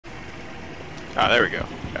Ah, there we go.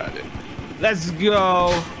 Got it. Let's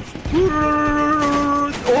go.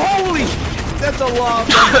 Holy, that's a lot.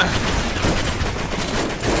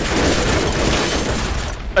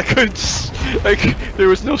 I couldn't. There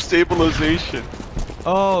was no stabilization.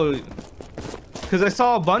 Oh, because I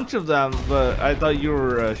saw a bunch of them, but I thought you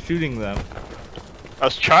were shooting them. I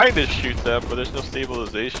was trying to shoot them, but there's no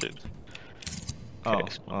stabilization.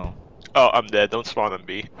 Okay. Oh. Oh, I'm dead. Don't spawn on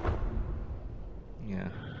B. Yeah.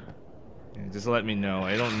 Just let me know.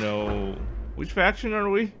 I don't know. Which faction are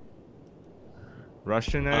we?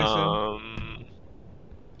 Russian, I assume?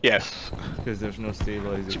 Yes. Because there's no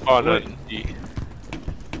stabilization. Spawn on D.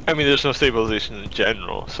 I mean, there's no stabilization in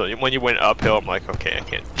general. So when you went uphill, I'm like, okay,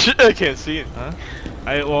 I can't see it. Huh?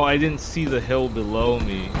 Well, I didn't see the hill below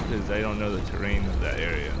me because I don't know the terrain of that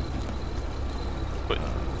area. But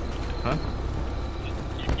huh?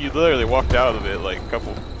 You literally walked out of it like a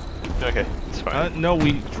couple. Okay, it's fine. No,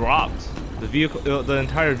 we dropped. The vehicle, the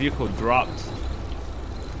entire vehicle dropped.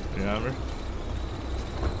 Remember?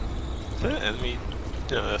 Is that an enemy?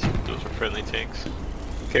 No, those are friendly tanks.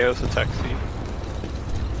 Okay, let's attack C.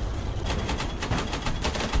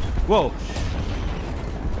 Whoa!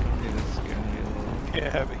 Okay,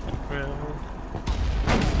 heavy round.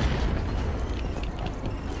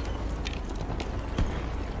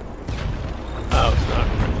 Oh, it's not.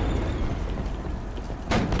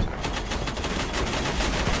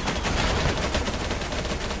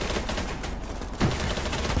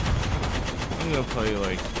 I'm gonna play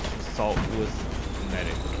like assault with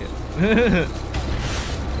medic kit.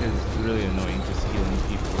 It's really annoying just healing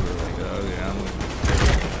people who are like, oh yeah, I'm gonna.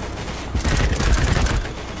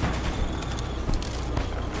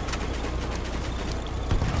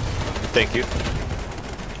 Thank you.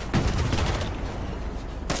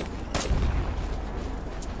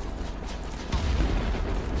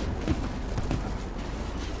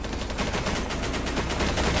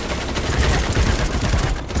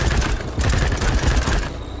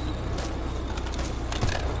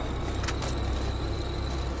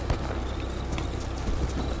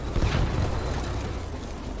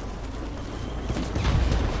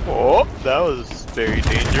 Oh, that was very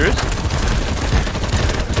dangerous.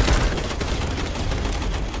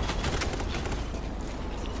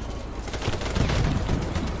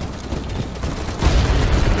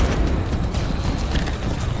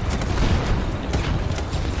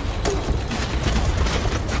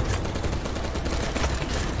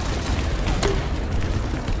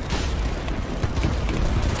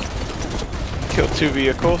 Kill 2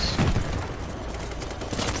 vehicles.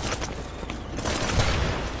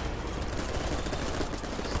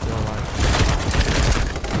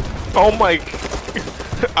 Oh my!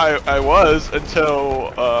 I was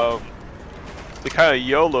until they kind of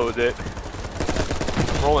YOLO'd it.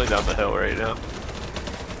 I'm rolling down the hill right now.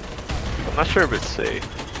 I'm not sure if it's safe.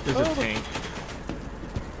 There's a tank.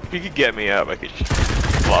 If you could get me up, I could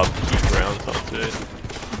just lob heat rounds onto it.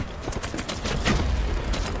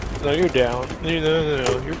 No, you're down. No,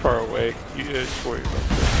 you're far away. You just worry about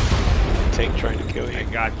the tank trying to kill you. I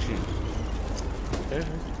got you. Yeah.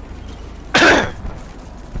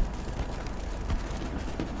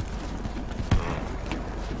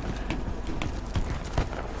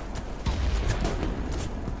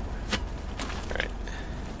 Alright.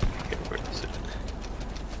 Okay, where is it?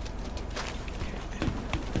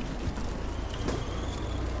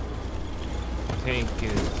 Tank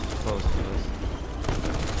is close to us.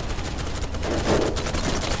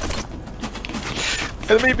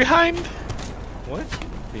 Enemy behind! What?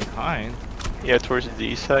 Behind? Yeah, towards the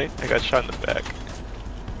east side. I got shot in the back.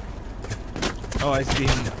 Oh, I see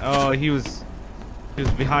him. Oh, he was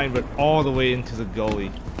behind, but all the way into the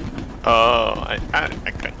gully. Oh, I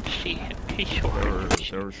couldn't see him. He's short.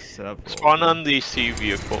 There were several. Spawn on the C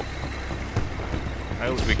vehicle. I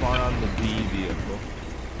will spawn on the B vehicle.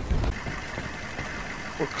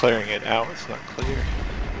 We're clearing it out. It's not clear.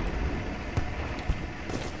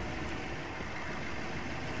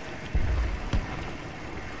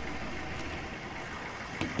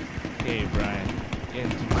 Hey Brian, get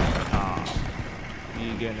into my car.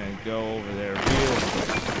 You're gonna go over there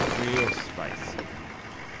real spicy.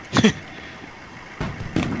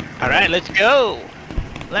 Alright, let's go!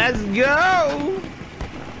 Let's go!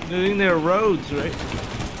 Doing their roads, right?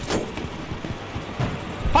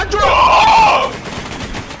 Hunter! Oh!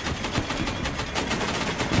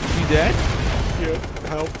 You dead? Yeah,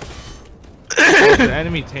 help. Oh, the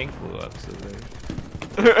enemy tank blew up, so there.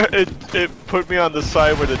 It put me on the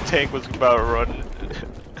side where the tank was about to run.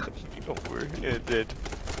 Don't worry, it did.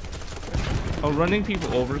 Oh, running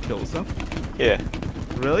people over kills them? Yeah.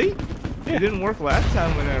 Really? Yeah. It didn't work last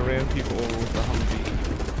time when I ran people over with the Humvee.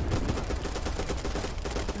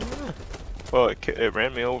 Well, it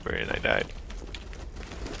ran me over and I died.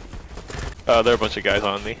 There are a bunch of guys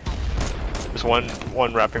on me. There's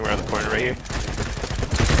one wrapping around the corner right here.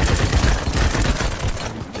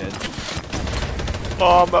 He's dead.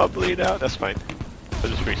 Oh, I'm about to bleed out. That's fine. It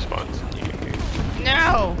just respawns.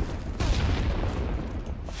 No!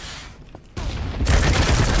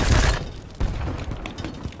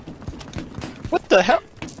 What the hell?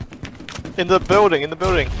 In the building,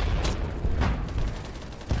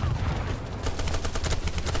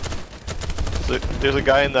 There's a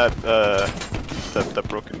guy in that that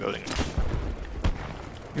broken building.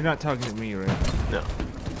 You're not talking to me, right? No.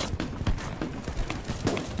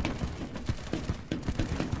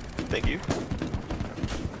 Thank you.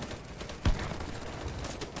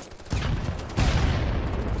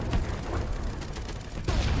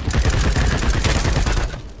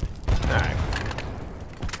 Alright.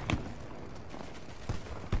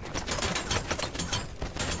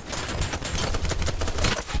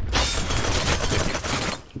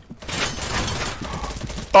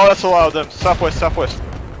 Oh, that's a lot of them. Southwest, southwest.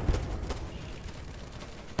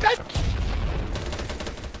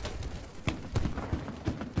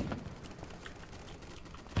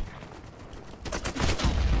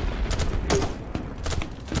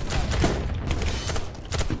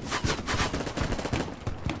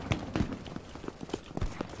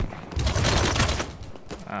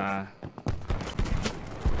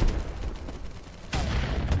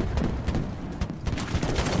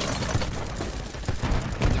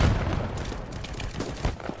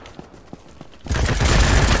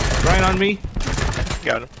 Right on me.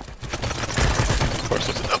 Got him. Of course,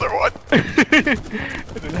 there's another one. I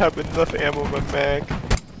didn't have enough ammo in my mag.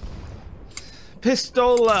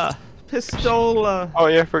 Pistola. Pistola. Oh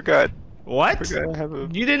yeah, I forgot. What? I forgot I have a...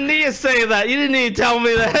 You didn't need to say that. You didn't need to tell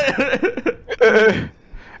me that.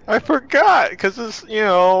 I forgot, because it's, you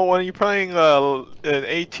know, when you're playing an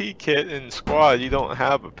AT kit in squad, you don't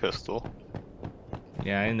have a pistol.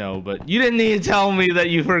 Yeah, I know, but you didn't need to tell me that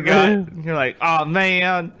you forgot. You're like, oh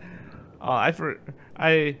man, I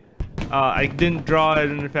didn't draw it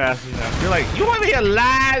in fast enough. You're like, you want me to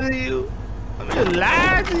lie to you? Want me to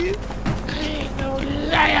lie to you? I ain't no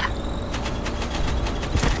liar.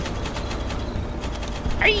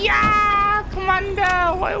 Hiya,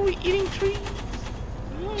 Commander! Why are we eating trees?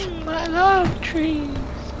 I love trees.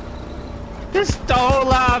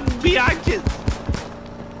 Pistola, biatches!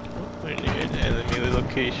 We're near an enemy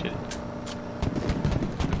location.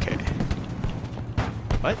 Okay.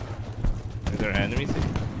 What? Are there enemies here?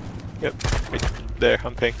 Yep. Right there,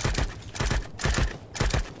 I'm ping.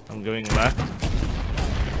 I'm going left.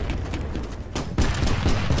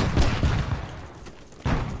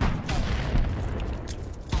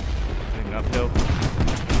 Going uphill.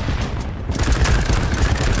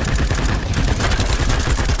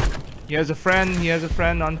 He has a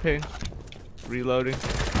friend on ping. Reloading.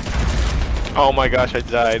 Oh my gosh, I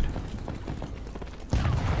died.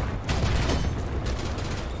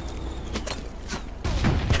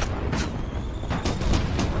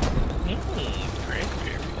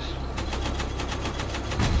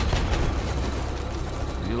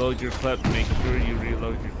 Reload your clip, make sure you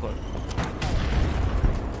reload your clip.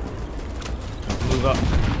 Move up.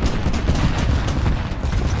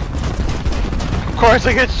 Of course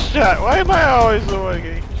I get shot. Why am I always the one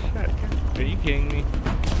getting shot? Are you kidding me?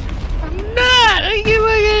 I'm not! I keep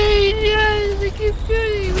getting shot. I keep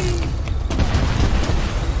shooting me.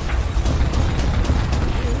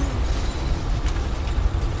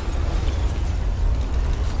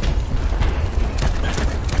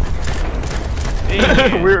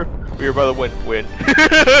 Hey, we're about to win.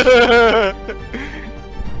 Escape.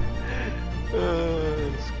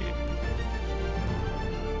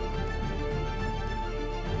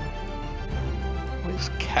 What is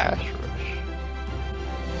Cash Rush?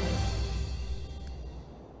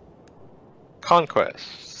 Conquest.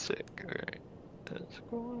 Sick. Alright. Let's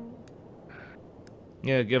go.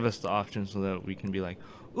 yeah, give us the option so that we can be like,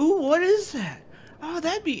 ooh, what is that? Oh,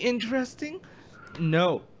 that'd be interesting.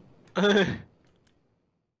 No.